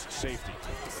fighter's safety.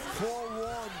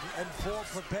 Forewarned and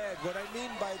foreprepared. What I mean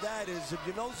by that is if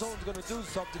you know someone's going to do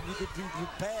something, you could be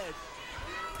prepared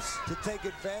to take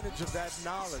advantage of that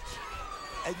knowledge.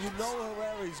 And you know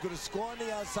Herrera, he's going to score on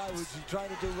the outside, which he's trying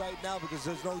to do right now because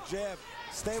there's no jab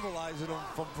stabilizing him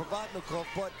from Provodnikov.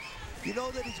 But you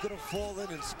know that he's going to fall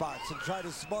in spots and try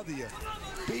to smother you.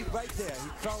 Be right there. He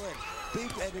fell in.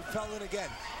 And he fell in again.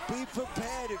 Be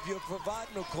prepared if you're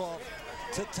Provodnikov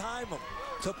to time him,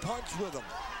 to punch with him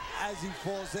as he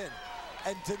falls in,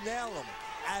 and to nail him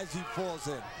as he falls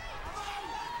in.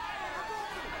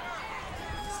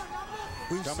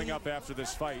 Coming up after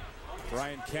this fight,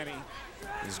 Brian Kenny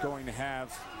is going to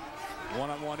have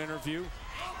one-on-one interview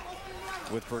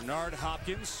with Bernard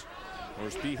Hopkins. Of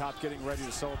course, B-Hop getting ready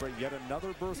to celebrate yet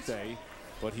another birthday,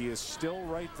 but he is still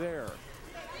right there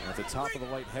at the top of the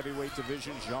light heavyweight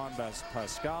division. Jean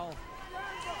Pascal,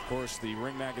 of course, the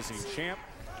Ring Magazine champ,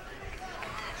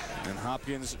 and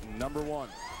Hopkins #1.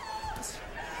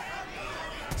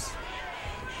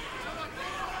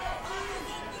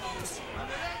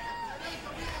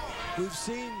 We've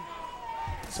seen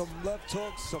some left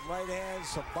hooks, some right hands,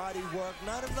 some body work.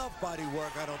 Not enough body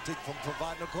work, I don't think, from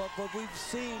Provodnikov, but we've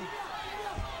seen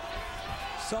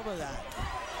some of that.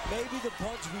 Maybe the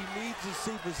punch we need to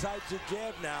see besides the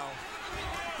jab now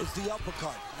is the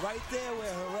uppercut. Right there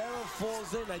where Herrera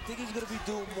falls in, I think he's going to be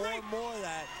doing more and more of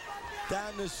that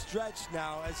down the stretch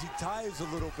now as he tires a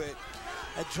little bit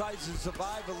and tries to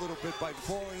survive a little bit by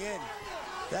falling in.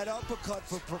 That uppercut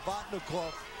for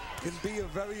Provodnikov can be a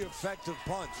very effective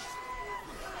punch.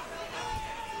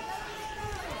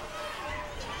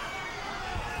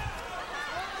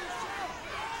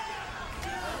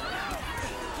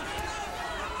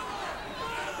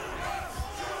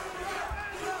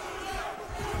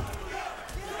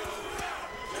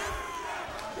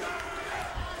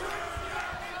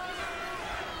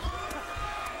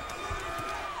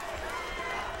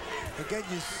 Again,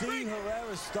 you see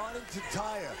Herrera starting to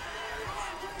tire.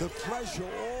 The pressure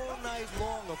all night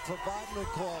long of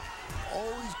Provodnikov,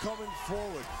 always coming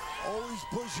forward, always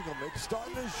pushing him. It's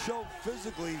starting to show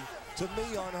physically to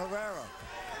me on Herrera.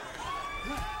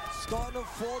 Starting to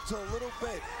falter a little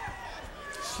bit,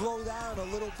 slow down a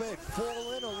little bit,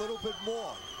 fall in a little bit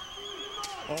more.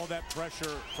 All that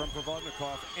pressure from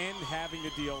Provodnikov and having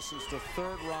to deal since the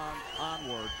 3rd round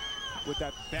onward with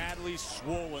that badly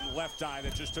swollen left eye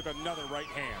that just took another right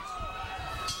hand.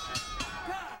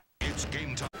 It's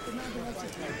game time.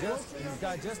 He's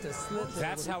got just a slip.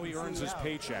 That's how he earns his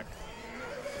paycheck.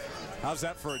 How's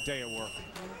that for a day of work?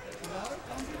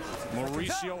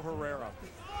 Mauricio Herrera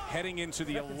heading into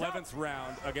the 11th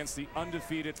round against the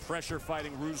undefeated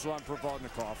pressure-fighting Ruslan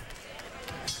Provodnikov.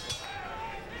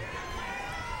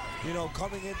 You know,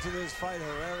 coming into this fight,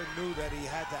 Herrera knew that he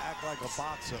had to act like a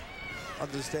boxer,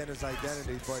 understand his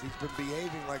identity, but he's been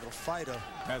behaving like a fighter.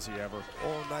 Has he ever?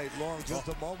 All night long. Just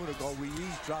a moment ago, we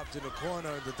eavesdropped in the corner,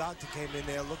 and the doctor came in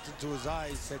there, looked into his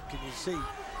eyes, said, "Can you see?"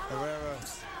 Herrera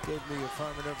gave me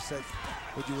affirmative, said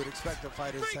what you would expect a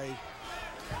fighter to say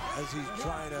as he's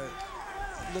trying to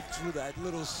look through that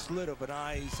little slit of an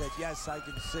eye. He said, "Yes, I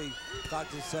can see."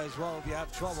 Doctor says, "Well, if you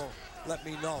have trouble, let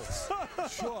me know."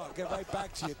 Sure, I'll get right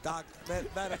back to you, Doc.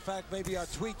 Matter of fact, maybe I'll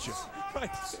tweet you. Right.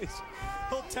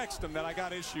 He'll text him that I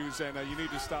got issues and you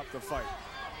need to stop the fight.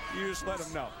 You just let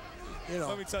him know. You know.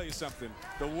 Let me tell you something.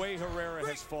 The way Herrera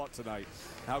has fought tonight,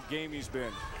 how game he's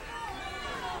been,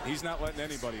 he's not letting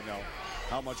anybody know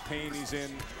how much pain he's in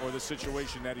or the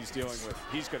situation that he's dealing with.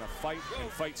 He's going to fight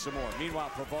and fight some more.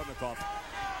 Meanwhile, Provodnikov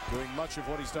doing much of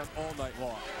what he's done all night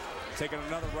long. Taking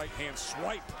another right hand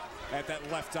swipe at that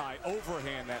left eye,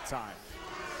 overhand that time.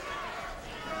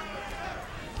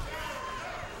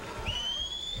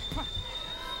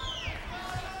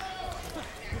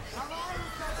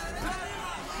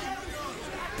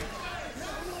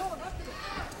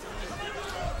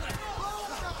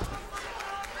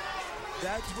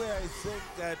 That's where I think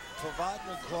that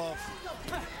Provodnikov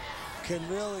can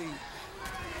really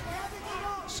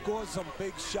score some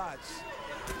big shots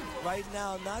right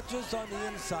now, not just on the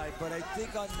inside, but I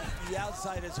think on the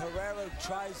outside as Herrera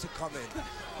tries to come in.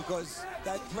 Because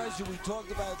that pressure we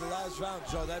talked about the last round,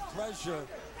 Joe, that pressure,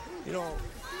 you know,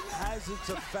 has its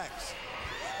effects.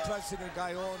 Pressing a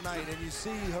guy all night, and you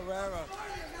see Herrera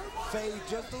fade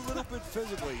just a little bit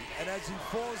physically, and as he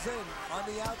falls in on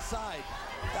the outside,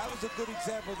 that was a good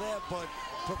example there, but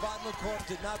Provodnikov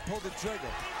did not pull the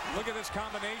trigger. Look at this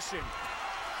combination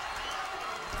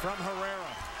from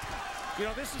Herrera. You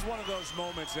know, this is one of those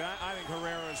moments that I think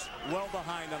Herrera's well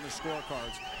behind on the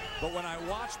scorecards. But when I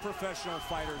watch professional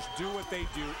fighters do what they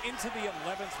do into the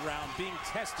 11th round, being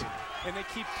tested, and they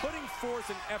keep putting forth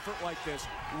an effort like this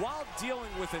while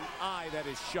dealing with an eye that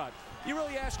is shut, you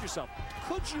really ask yourself,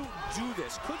 could you do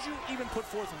this? Could you even put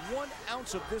forth 1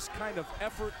 ounce of this kind of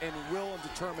effort and will and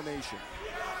determination?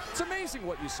 It's amazing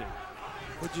what you see.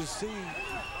 What you see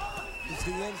is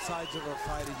the insides of a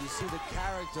fighter. You see the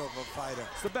character of a fighter.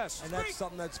 It's the best. And that's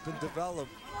something that's been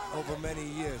developed over many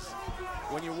years.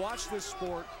 When you watch this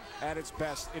sport at its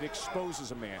best, it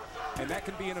exposes a man. And that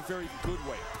can be in a very good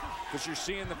way, because you're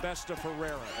seeing the best of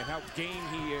Herrera and how game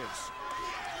he is.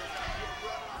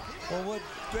 Well, what's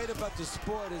great about the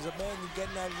sport is a man can get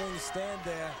in that ring, stand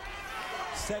there,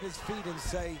 set his feet and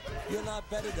say, you're not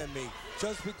better than me.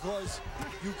 Just because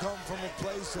you come from a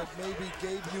place that maybe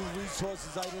gave you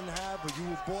resources I didn't have, or you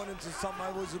were born into something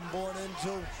I wasn't born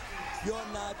into, you're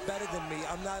not better than me.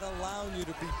 I'm not allowing you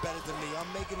to be better than me.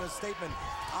 I'm making a statement.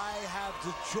 I have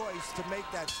the choice to make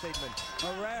that statement.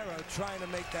 Herrera trying to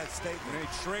make that statement. And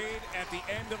a trade at the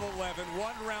end of 11.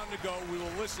 1 round to go. We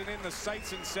will listen in the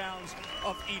sights and sounds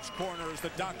of each corner as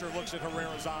the doctor looks at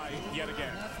Herrera's eye yet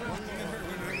again.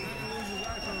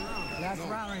 Last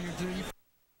round right here, dude.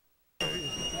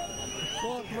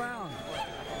 4th round.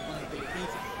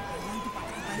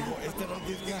 Este round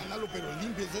tienes que ganarlo, pero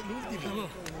limpio, es el último.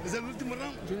 Es el último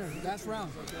round. Junior, last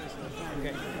round.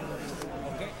 Okay.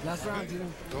 Okay. Last round, Junior.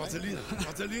 Vaselina,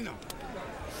 Vaselina.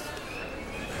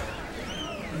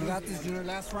 You got this, Junior.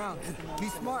 Last round. Be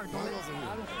smart.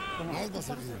 Más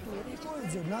Vaselina.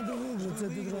 Надо выиграть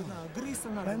этот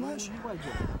раунд. Понимаешь?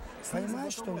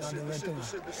 Понимаешь, что надо в этом?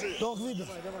 2 видов.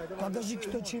 Покажи,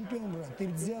 кто чемпион, брат.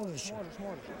 Ты сделаешь.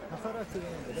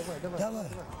 Давай.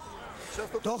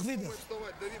 2 видов.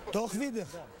 2 видов.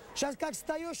 Сейчас как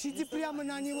встаешь, иди прямо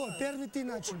на него. Первый ты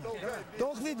начни.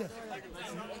 2 видов.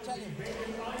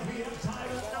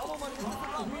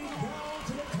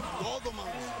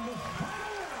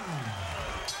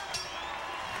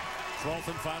 12th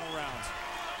and final round.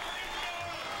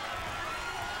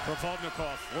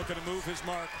 Provodnikov looking to move his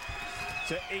mark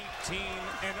to 18-0.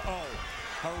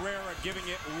 Herrera giving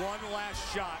it 1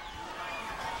 last shot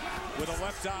with a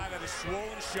left eye that is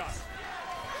swollen shut.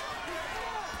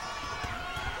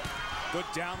 Good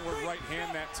downward right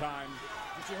hand that time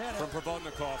from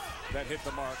Provodnikov that hit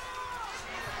the mark.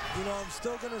 You know, I'm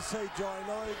still going to say, Joe, I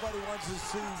know everybody wants to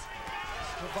see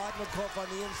Provodnikov on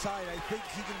the inside. I think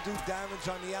he can do damage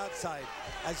on the outside.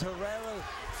 As Herrera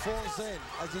falls in,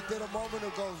 as he did a moment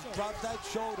ago, drops that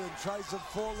shoulder and tries to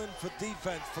fall in for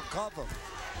defense, for cover.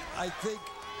 I think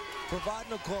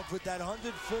Provodnikov, with that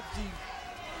 150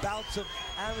 bouts of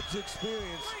amateur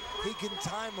experience, he can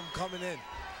time him coming in.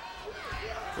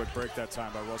 Quick break that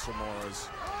time by Russell Moore as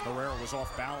Herrera was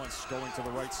off balance going to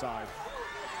the right side.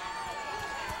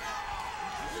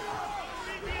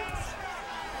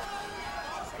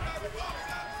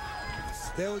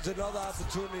 There was another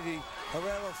opportunity.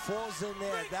 Herrera falls in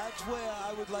there. That's where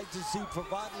I would like to see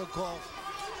Provodnikov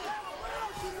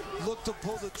look to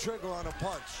pull the trigger on a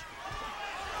punch.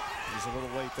 He's a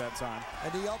little late that time.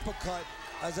 And the uppercut,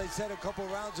 as I said a couple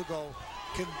rounds ago,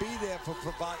 can be there for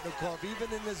Provodnikov,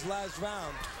 even in this last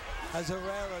round, as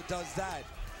Herrera does that.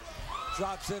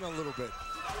 Drops in a little bit.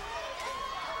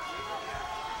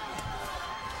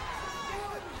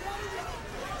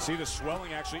 See the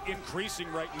swelling actually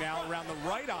increasing right now around the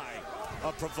right eye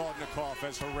of Provodnikov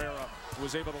as Herrera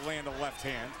was able to land a left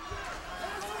hand.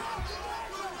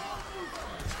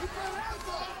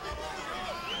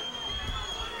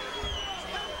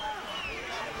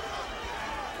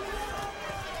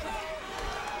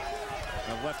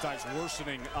 The left eye's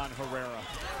worsening on Herrera.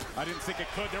 I didn't think it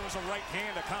could. There was a right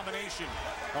hand, a combination.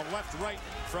 A left-right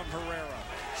from Herrera.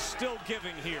 Still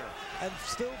giving here. And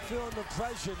still feeling the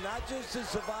pressure, not just to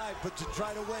survive, but to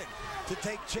try to win, to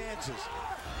take chances,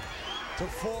 to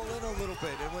fall in a little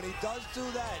bit. And when he does do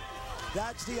that,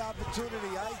 that's the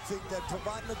opportunity, I think, that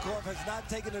Provodnikov has not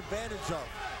taken advantage of,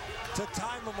 to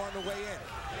time him on the way in.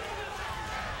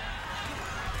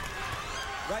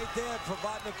 Right there,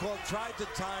 Provodnikov tried to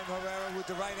time Herrera with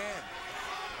the right hand.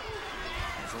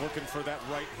 He's looking for that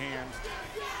right hand.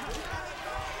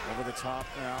 Over the top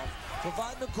now.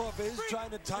 Provodnikov is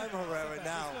trying to time Herrera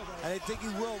now, and I think he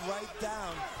will right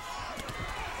down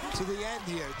to the end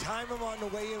here. Time him on the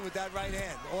way in with that right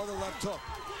hand or the left hook.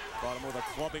 Brought him with a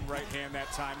clubbing right hand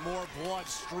that time. More blood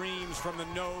streams from the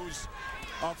nose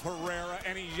of Herrera,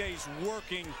 and he's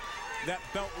working that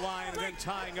belt line and then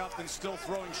tying up and still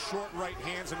throwing short right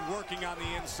hands and working on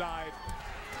the inside.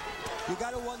 You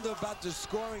got to wonder about the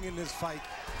scoring in this fight.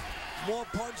 More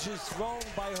punches thrown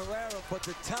by Herrera, but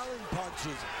the telling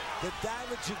punches, the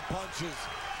damaging punches,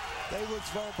 they were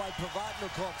thrown by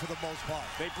Provodnikov for the most part.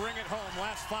 They bring it home,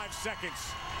 last 5 seconds.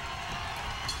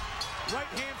 Right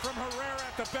hand from Herrera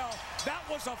at the bell. That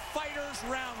was a fighter's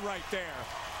round right there.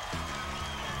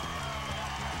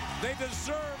 They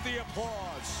deserve the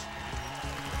applause.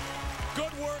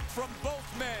 Good work from both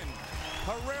men.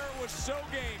 Herrera was so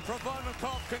game,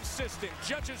 Provodnikov consistent.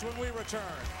 Judges when we return.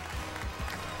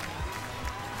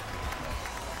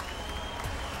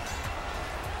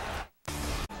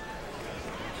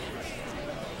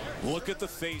 Look at the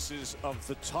faces of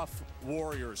the tough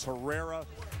warriors, Herrera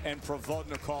and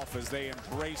Provodnikov, as they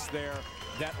embrace there.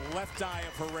 That left eye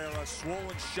of Herrera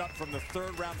swollen shut from the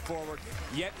third round forward,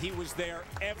 yet he was there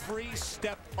every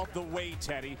step of the way,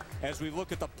 Teddy, as we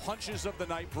look at the punches of the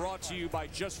night, brought to you by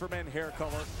Just for Men Hair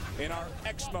Color in our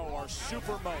Exmo, our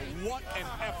Super Mo. What an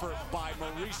effort by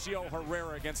Mauricio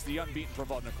Herrera against the unbeaten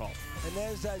Provodnikov. And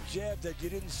there's that jab that you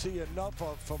didn't see enough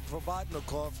of from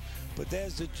Provodnikov, but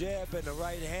there's the jab and the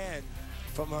right hand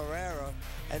from Herrera,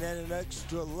 and then an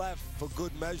extra left for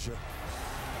good measure.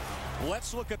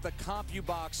 Let's look at the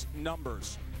CompuBox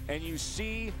numbers, and you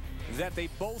see that they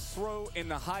both throw in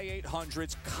the high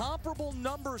 800s. Comparable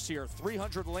numbers here.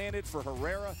 300 landed for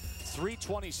Herrera,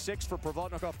 326 for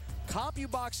Provodnikov.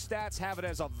 CompuBox stats have it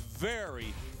as a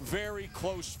very, very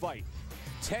close fight.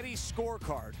 Teddy's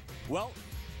scorecard, well,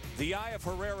 the eye of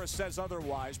Herrera says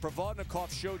otherwise. Provodnikov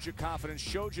showed you confidence,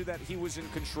 showed you that he was in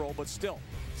control, but still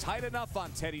tight enough on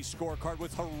Teddy's scorecard.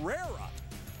 With Herrera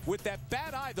with that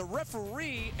bad eye, the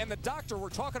referee and the doctor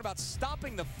were talking about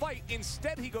stopping the fight.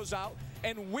 Instead, he goes out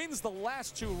and wins the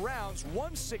last 2 rounds,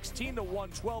 116 to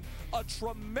 112. A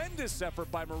tremendous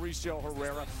effort by Mauricio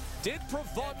Herrera. Did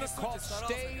Provodnikov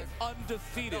stay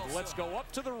undefeated? Let's go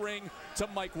up to the ring to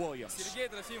Mike Williams.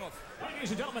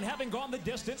 Ladies and gentlemen, having gone the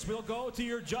distance, we'll go to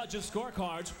your judges'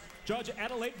 scorecards. Judge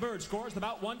Adelaide Bird scores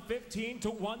about 115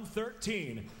 to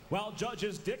 113, while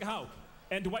judges Dick Houck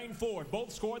and Dwayne Ford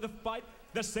both score the fight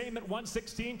the same at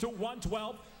 116 to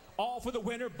 112. All for the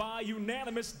winner by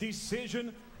unanimous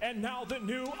decision. And now the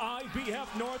new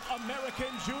IBF North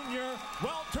American Junior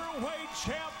welterweight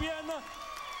champion,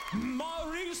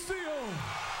 Mauricio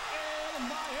El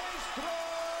Maestro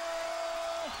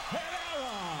Herrera.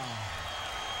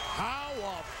 How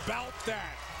about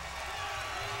that?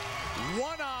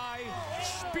 One eye,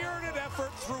 spirited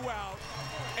effort throughout,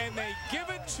 and they give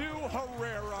it to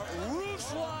Herrera.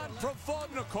 Ruslan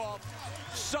Provodnikov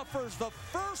suffers the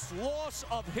first loss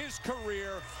of his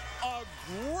career. A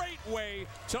great way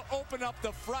to open up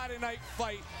the Friday Night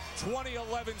Fight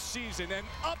 2011 season. An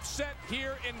upset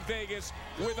here in Vegas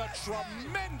with a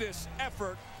tremendous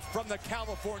effort from the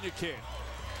California kid.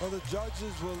 Well, the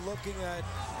judges were looking at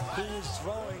who was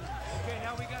throwing,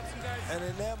 and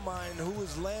in their mind, who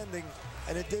was landing,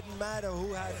 and it didn't matter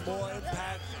who had more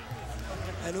impact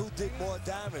and who did more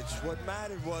damage. What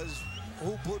mattered was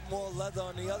who put more leather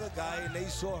on the other guy, and they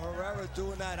saw Herrera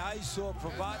doing that. I saw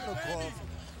Provodnikov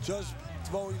just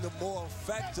throwing the more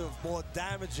effective, more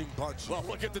damaging punches. Well,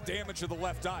 look at the damage of the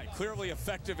left eye. Clearly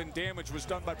effective, and damage was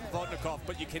done by Provodnikov,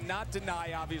 but you cannot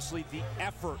deny, obviously, the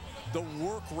effort, the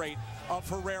work rate of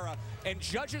Herrera. And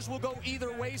judges will go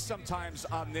either way sometimes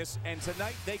on this, and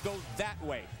tonight they go that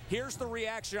way. Here's the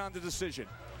reaction on the decision.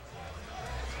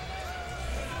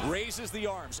 Raises the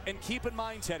arms, and keep in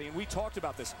mind, Teddy, and we talked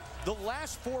about this, the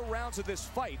last 4 rounds of this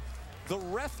fight, the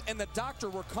ref and the doctor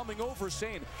were coming over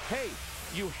saying, hey,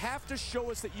 you have to show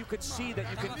us that you can see, that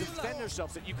you can defend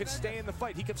yourselves, that you can stay in the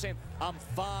fight. He kept saying, I'm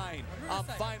fine,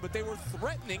 but they were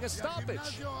threatening a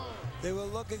stoppage. They were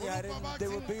looking at it, they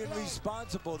were being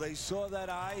responsible. They saw that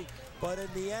eye, but in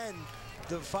the end,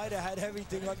 the fighter had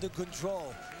everything under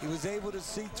control. He was able to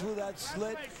see through that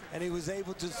slit, and he was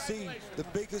able to see the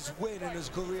biggest win in his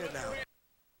career now.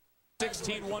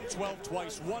 116-112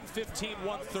 twice,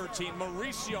 115-113.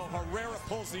 Mauricio Herrera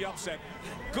pulls the upset.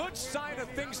 Good sign of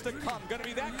things to come. Going to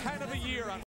be that kind of a year on